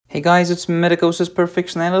Hey guys, it's Mitosis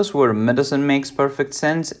Perfectionalis, where medicine makes perfect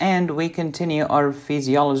sense, and we continue our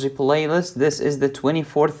physiology playlist. This is the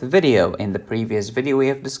 24th video. In the previous video, we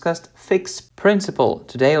have discussed fixed principle.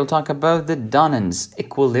 Today, we'll talk about the Donnan's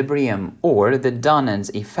equilibrium, or the Donnan's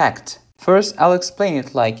effect. First, I'll explain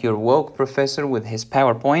it like your woke professor with his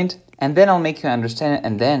PowerPoint, and then I'll make you understand it,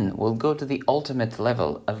 and then we'll go to the ultimate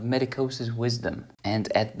level of Mitosis wisdom.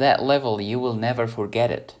 And at that level, you will never forget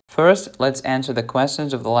it. First, let's answer the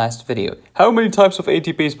questions of the last video. How many types of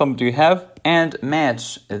ATPase pump do you have? And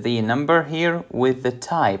match the number here with the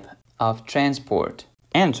type of transport.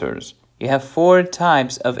 Answers. You have 4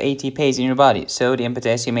 types of ATPase in your body. Sodium,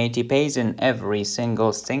 potassium ATPase in every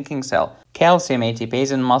single stinking cell. Calcium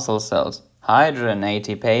ATPase in muscle cells. Hydrogen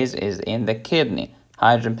ATPase is in the kidney.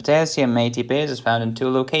 Hydrogen potassium ATPase is found in 2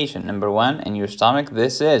 locations. Number 1, in your stomach.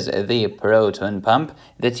 This is the proton pump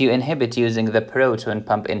that you inhibit using the proton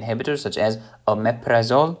pump inhibitors such as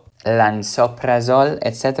omeprazole, lansoprazole,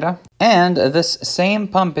 etc. And this same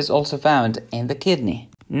pump is also found in the kidney.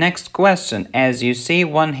 Next question. As you see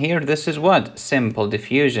one here, this is what? Simple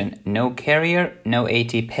diffusion. No carrier, no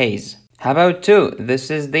ATPase. How about 2? This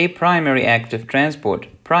is the primary active transport.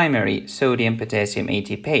 Primary sodium potassium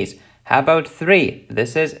ATPase. How about 3?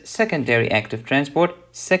 This is secondary active transport,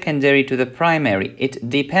 secondary to the primary. It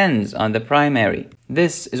depends on the primary.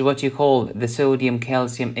 This is what you call the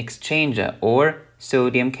sodium-calcium exchanger, or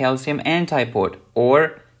sodium-calcium antiport,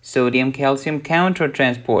 or sodium-calcium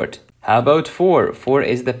countertransport. How about 4? 4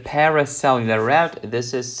 is the paracellular route.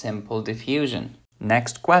 This is simple diffusion.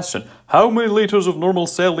 Next question. How many liters of normal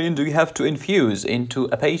saline do you have to infuse into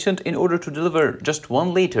a patient in order to deliver just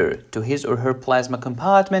 1 liter to his or her plasma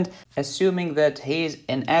compartment, assuming that he is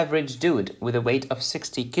an average dude with a weight of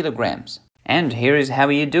 60 kilograms? And here is how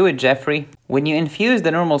you do it, Jeffrey. When you infuse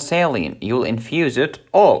the normal saline, you'll infuse it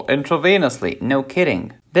all intravenously, no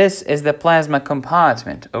kidding. This is the plasma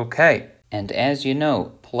compartment, okay. And as you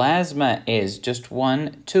know, plasma is just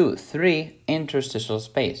 1, 2, 3 interstitial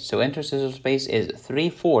space. So interstitial space is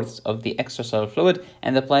 3/4 of the extracellular fluid,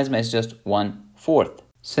 and the plasma is just 1/4.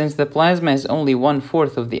 Since the plasma is only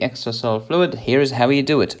 1/4 of the extracellular fluid, here's how you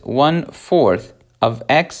do it. 1/4 of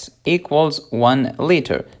X equals 1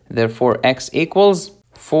 liter. Therefore, X equals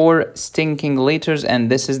 4 stinking liters,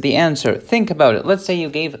 and this is the answer. Think about it. Let's say you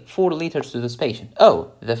gave 4 liters to this patient. Oh,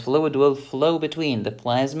 the fluid will flow between the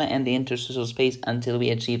plasma and the interstitial space until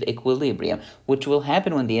we achieve equilibrium, which will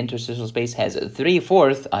happen when the interstitial space has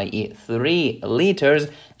 3/4, i.e. 3 liters,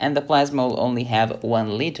 and the plasma will only have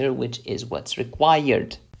 1 liter, which is what's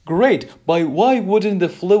required. Great, but why wouldn't the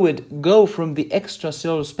fluid go from the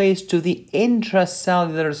extracellular space to the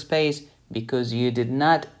intracellular space? Because you did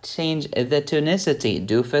not change the tonicity,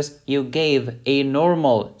 doofus. You gave a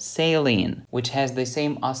normal saline, which has the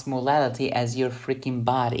same osmolality as your freaking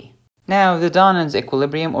body. Now, the Donnan's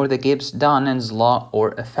equilibrium, or the Gibbs-Donnan's law or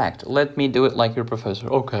effect. Let me do it like your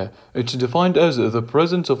professor. Okay, it's defined as the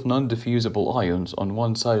presence of non-diffusible ions on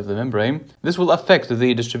one side of the membrane. This will affect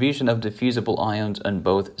the distribution of diffusible ions on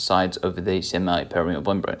both sides of the semipermeable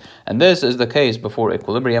membrane. And this is the case before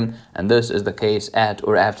equilibrium, and this is the case at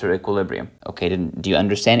or after equilibrium. Okay, do you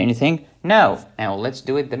understand anything? No. Now, let's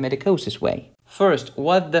do it the Mitosis way. First,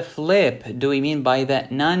 what the flip do we mean by the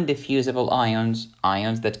non-diffusible ions?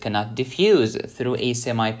 Ions that cannot diffuse through a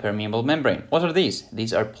semipermeable membrane. What are these?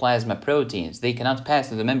 These are plasma proteins. They cannot pass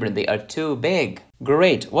through the membrane. They are too big.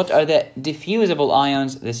 Great. What are the diffusible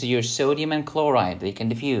ions? This is your sodium and chloride. They can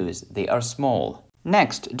diffuse. They are small.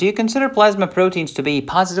 Next, do you consider plasma proteins to be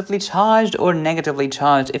positively charged or negatively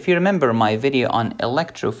charged? If you remember my video on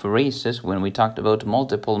electrophoresis when we talked about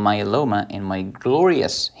multiple myeloma in my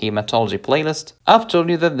glorious hematology playlist, I've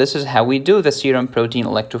told you that this is how we do the serum protein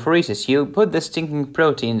electrophoresis. You put the stinking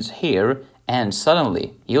proteins here, and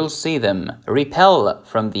suddenly you'll see them repel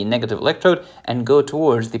from the negative electrode and go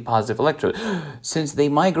towards the positive electrode. Since they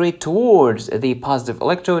migrate towards the positive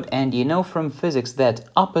electrode, and you know from physics that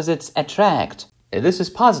opposites attract, this is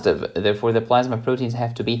positive, therefore the plasma proteins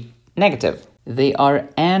have to be negative. They are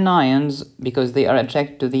anions because they are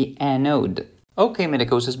attracted to the anode. Okay,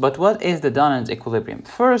 Mitosis, but what is the Donnan's equilibrium?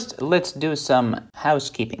 First, let's do some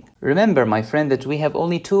housekeeping. Remember, my friend, that we have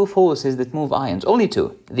only 2 forces that move ions. Only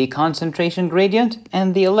 2. The concentration gradient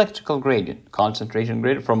and the electrical gradient. Concentration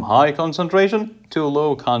gradient from high concentration to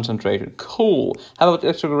low concentration. Cool. How about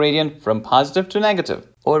electrical gradient from positive to negative?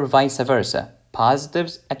 Or vice versa.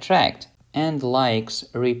 Positives attract and likes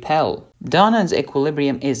repel. Donnan's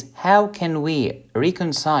equilibrium is how can we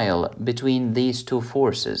reconcile between these 2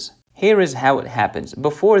 forces. Here is how it happens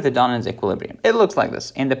before the Donnan equilibrium. It looks like this.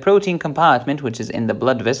 In the protein compartment, which is in the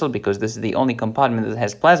blood vessel, because this is the only compartment that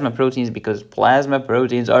has plasma proteins, because plasma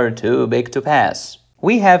proteins are too big to pass.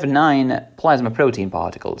 We have 9 plasma protein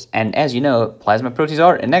particles, and as you know, plasma proteins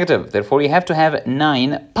are negative, therefore you have to have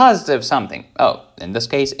 9 positive something. Oh, in this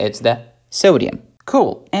case, it's the sodium.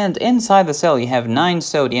 Cool, and inside the cell you have 9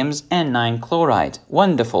 sodiums and 9 chloride.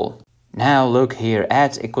 Wonderful. Now look here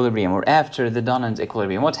at equilibrium, or after the Donnan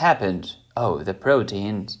equilibrium. What happened? Oh, the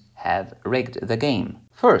proteins have rigged the game.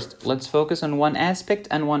 First, let's focus on one aspect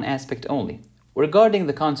and one aspect only. Regarding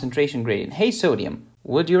the concentration gradient, hey sodium,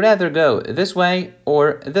 would you rather go this way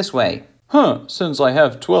or this way? Since I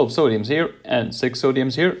have 12 sodiums here and 6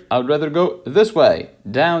 sodiums here, I'd rather go this way,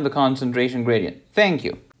 down the concentration gradient. Thank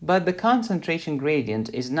you. But the concentration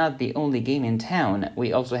gradient is not the only game in town.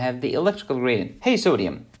 We also have the electrical gradient. Hey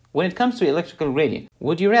sodium, when it comes to electrical gradient,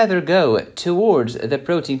 would you rather go towards the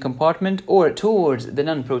protein compartment or towards the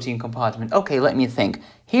non-protein compartment? Okay, let me think.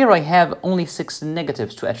 Here I have only 6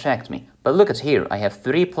 negatives to attract me. But look at here, I have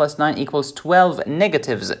 3 plus 9 equals 12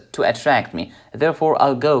 negatives to attract me. Therefore,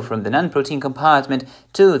 I'll go from the non-protein compartment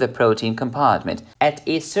to the protein compartment. At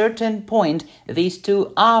a certain point, these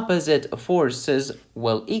two opposite forces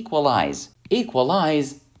will equalize.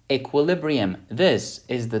 Equalize equilibrium. This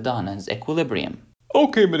is the Donnan equilibrium.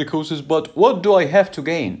 Okay, Mitosis, but what do I have to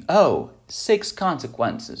gain? Oh, 6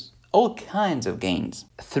 consequences. All kinds of gains.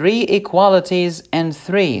 3 equalities and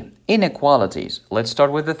 3 inequalities. Let's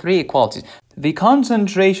start with the 3 equalities. The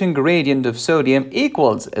concentration gradient of sodium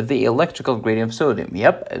equals the electrical gradient of sodium.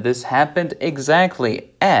 Yep, this happened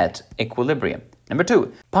exactly at equilibrium. Number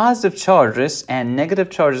 2, positive charges and negative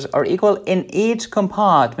charges are equal in each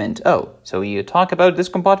compartment. Oh, so you talk about this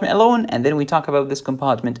compartment alone, and then we talk about this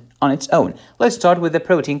compartment on its own. Let's start with the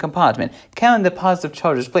protein compartment. Count the positive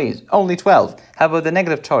charges, please. Only 12. How about the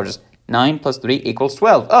negative charges? 9 plus 3 equals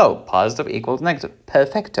 12. Oh, positive equals negative.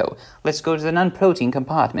 Perfecto. Let's go to the non-protein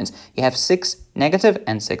compartments. You have 6 negative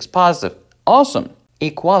and 6 positive. Awesome.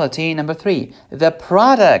 Equality number 3, the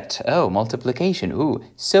product, multiplication,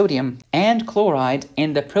 sodium and chloride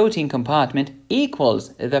in the protein compartment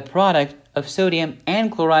equals the product of sodium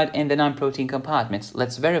and chloride in the non-protein compartments.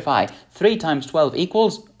 Let's verify. 3 times 12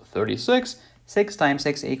 equals 36, 6 times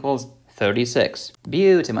 6 equals 36.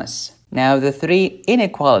 Beautimous. Now the 3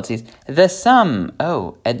 inequalities, the sum,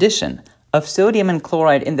 addition of sodium and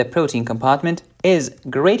chloride in the protein compartment is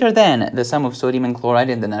greater than the sum of sodium and chloride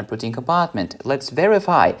in the non-protein compartment. Let's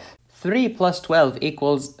verify. 3 plus 12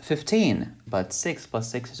 equals 15, but 6 plus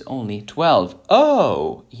 6 is only 12.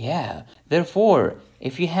 Oh, yeah. Therefore,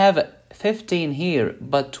 if you have 15 here,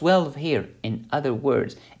 but 12 here, in other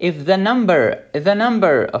words, if the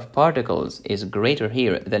number of particles is greater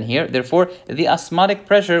here than here, therefore, the osmotic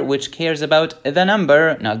pressure, which cares about the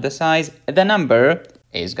number, not the size, the number,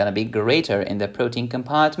 is going to be greater in the protein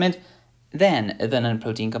compartment than the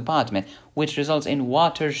non-protein compartment, which results in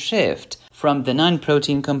water shift from the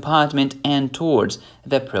non-protein compartment and towards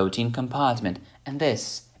the protein compartment. And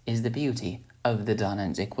this is the beauty of the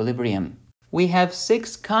Donnan equilibrium. We have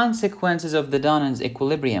 6 consequences of the Donnan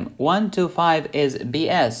equilibrium. 1 to 5 is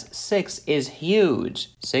BS. 6 is huge.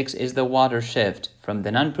 6 is the water shift from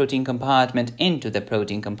the non-protein compartment into the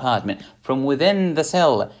protein compartment, from within the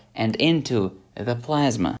cell and into the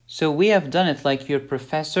plasma. So we have done it like your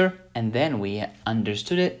professor, and then we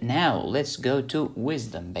understood it. Now let's go to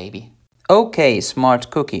wisdom, baby. Okay, smart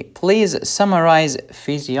cookie, please summarize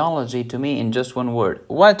physiology to me in just one word.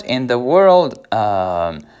 What in the world?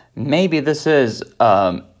 Maybe this is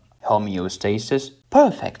homeostasis.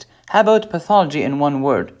 Perfect. How about pathology in one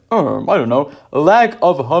word? I don't know. Lack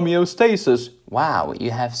of homeostasis. Wow,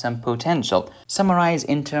 you have some potential. Summarize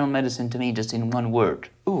internal medicine to me just in one word.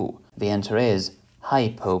 The answer is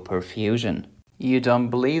hypoperfusion. You don't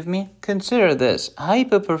believe me? Consider this.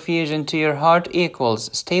 Hypoperfusion to your heart equals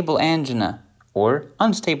stable angina, or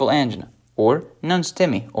unstable angina, or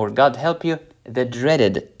non-STEMI, or God help you, the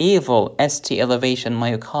dreaded, evil ST elevation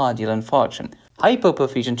myocardial infarction.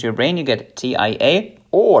 Hypoperfusion to your brain, you get TIA,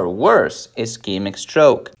 or worse, ischemic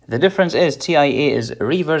stroke. The difference is TIA is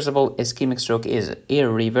reversible, ischemic stroke is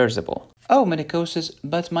irreversible. Oh, Mitosis,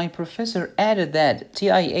 but my professor added that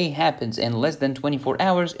TIA happens in less than 24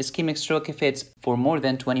 hours, ischemic stroke if it's for more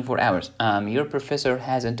than 24 hours. Your professor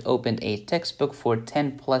hasn't opened a textbook for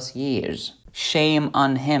 10 plus years. Shame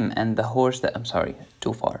on him and the horse that... I'm sorry,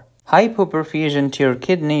 too far. Hypoperfusion to your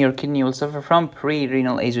kidney will suffer from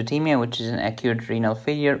pre-renal azotemia, which is an acute renal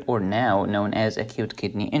failure, or now known as acute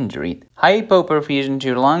kidney injury. Hypoperfusion to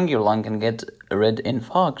your lung can get red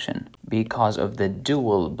infarction because of the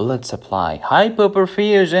dual blood supply.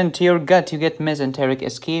 Hypoperfusion to your gut, you get mesenteric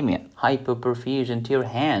ischemia. Hypoperfusion to your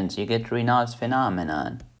hands, you get Raynaud's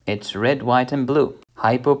phenomenon. It's red, white, and blue.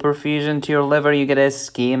 Hypoperfusion to your liver, you get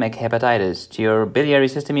ischemic hepatitis. To your biliary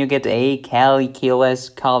system, you get acalculous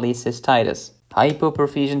cholecystitis.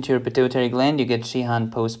 Hypoperfusion to your pituitary gland, you get Sheehan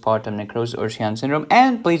postpartum necrosis or Sheehan syndrome.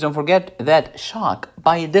 And please don't forget that shock,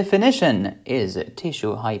 by definition, is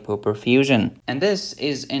tissue hypoperfusion. And this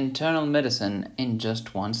is internal medicine in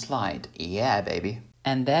just one slide. Yeah, baby.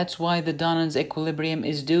 And that's why the Donnan Equilibrium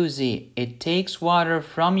is doozy. It takes water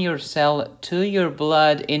from your cell to your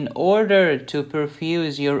blood in order to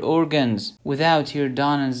perfuse your organs. Without your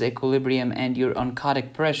Donnan Equilibrium and your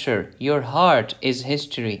oncotic pressure, your heart is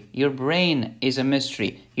history, your brain is a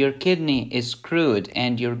mystery, your kidney is screwed,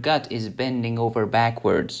 and your gut is bending over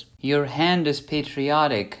backwards. Your hand is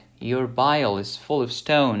patriotic, your bile is full of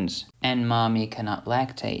stones, and mommy cannot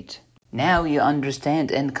lactate. Now you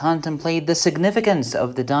understand and contemplate the significance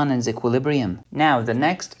of the Donnan Equilibrium. Now, the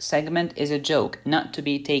next segment is a joke, not to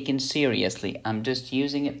be taken seriously. I'm just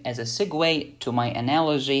using it as a segue to my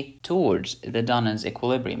analogy towards the Donnan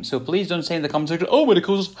Equilibrium. So please don't say in the comment section, "Oh,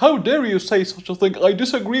 Mitosis, how dare you say such a thing? I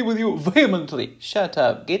disagree with you vehemently." Shut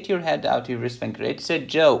up. Get your head out of your sphincter. It's a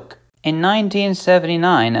joke. In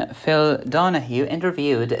 1979, Phil Donahue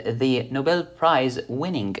interviewed the Nobel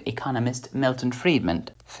Prize-winning economist Milton Friedman.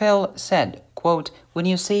 Phil said, quote, "When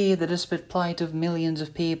you see the desperate plight of millions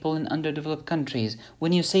of people in underdeveloped countries,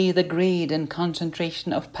 when you see the greed and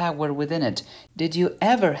concentration of power within it, did you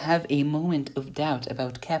ever have a moment of doubt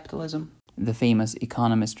about capitalism?" The famous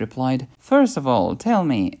economist replied, "First of all, tell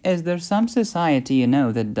me, is there some society you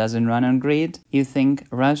know that doesn't run on greed? You think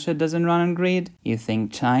Russia doesn't run on greed? You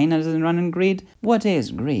think China doesn't run on greed? What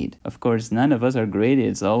is greed? Of course, none of us are greedy,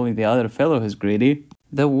 it's only the other fellow who's greedy.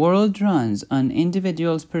 The world runs on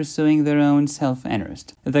individuals pursuing their own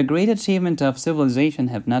self-interest. The great achievement of civilization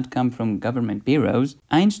have not come from government bureaus.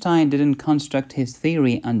 Einstein didn't construct his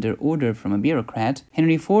theory under order from a bureaucrat.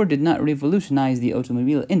 Henry Ford did not revolutionize the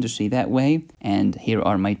automobile industry that way. And here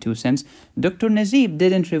are my 2 cents. Dr. Najib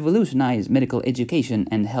didn't revolutionize medical education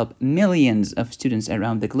and help millions of students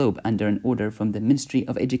around the globe under an order from the Ministry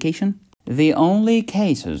of Education. The only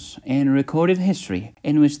cases in recorded history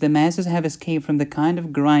in which the masses have escaped from the kind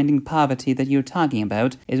of grinding poverty that you're talking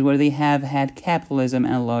about is where they have had capitalism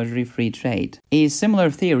and largely free trade. A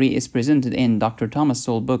similar theory is presented in Dr. Thomas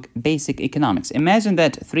Sowell's book Basic Economics. Imagine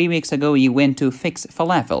that 3 weeks ago you went to fix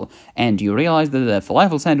falafel and you realized that the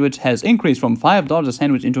falafel sandwich has increased from $5 a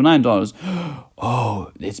sandwich into $9.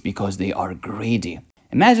 Oh, it's because they are greedy.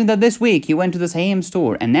 Imagine that this week you went to the same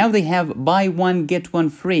store and now they have buy one get one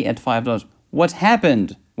free at $5. What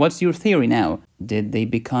happened? What's your theory now? Did they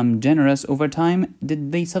become generous over time?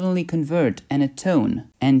 Did they suddenly convert and atone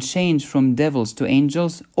and change from devils to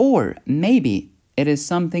angels? Or maybe it is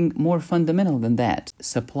something more fundamental than that.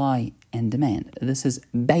 Supply and demand. This is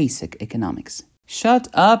basic economics. Shut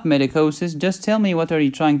up, Mitosis. Just tell me, what are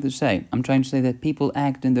you trying to say? I'm trying to say that people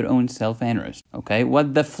act in their own self-interest. Okay,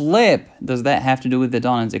 what the flip does that have to do with the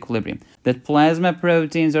Donnan Equilibrium? That plasma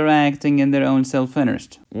proteins are acting in their own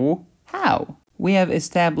self-interest. Oh, how? We have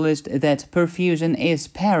established that perfusion is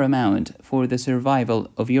paramount for the survival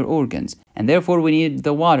of your organs, and therefore we need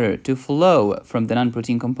the water to flow from the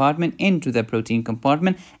non-protein compartment into the protein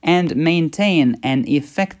compartment and maintain an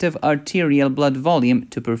effective arterial blood volume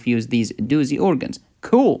to perfuse these doozy organs.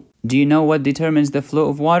 Cool! Do you know what determines the flow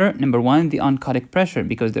of water? Number 1, the oncotic pressure,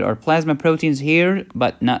 because there are plasma proteins here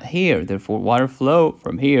but not here, therefore water flow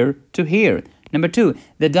from here to here. Number 2,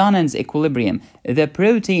 the Donnan Equilibrium. The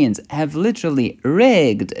proteins have literally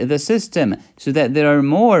rigged the system so that there are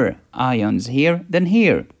more ions here than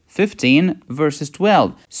here. 15 versus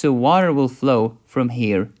 12. So water will flow from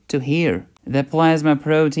here to here. The plasma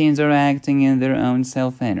proteins are acting in their own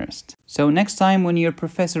self-interest. So next time when your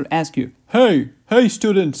professor asks you, Hey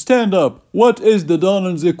student, stand up. What is the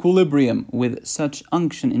Donnan Equilibrium? With such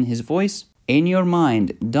unction in his voice, in your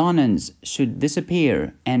mind, Donnans should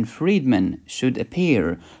disappear and Friedman should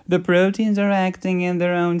appear. The proteins are acting in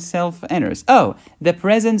their own self-interest. Oh, the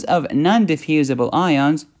presence of non-diffusible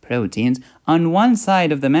ions, proteins, on one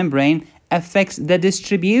side of the membrane affects the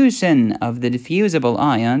distribution of the diffusible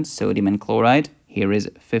ions, sodium and chloride. Here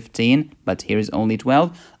is 15, but here is only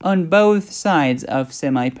 12, on both sides of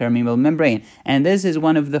semipermeable membrane. And this is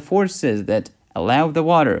one of the forces that allow the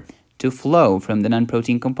water to flow from the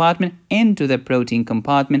non-protein compartment into the protein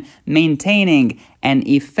compartment, maintaining an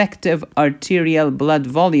effective arterial blood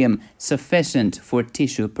volume sufficient for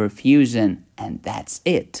tissue perfusion. And that's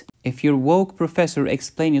it. If your woke professor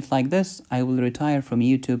explained it like this, I will retire from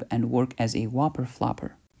YouTube and work as a whopper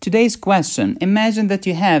flopper. Today's question. Imagine that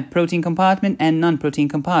you have protein compartment and non-protein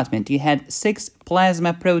compartment. You had 6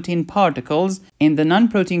 plasma protein particles. In the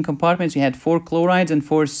non-protein compartments, you had 4 chlorides and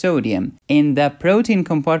 4 sodium. In the protein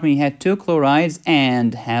compartment, you had 2 chlorides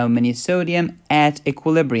and how many sodium at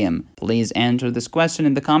equilibrium? Please answer this question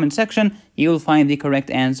in the comment section. You'll find the correct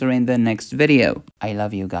answer in the next video. I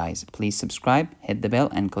love you guys. Please subscribe, hit the bell,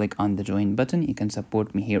 and click on the join button. You can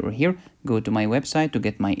support me here or here. Go to my website to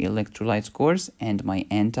get my electrolytes course and my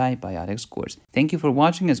antibiotics course. Thank you for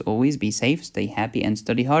watching. As always, be safe, stay happy, and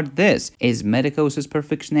study hard. This is Mitosis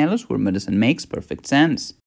Perfectionalis, where medicine makes perfect sense.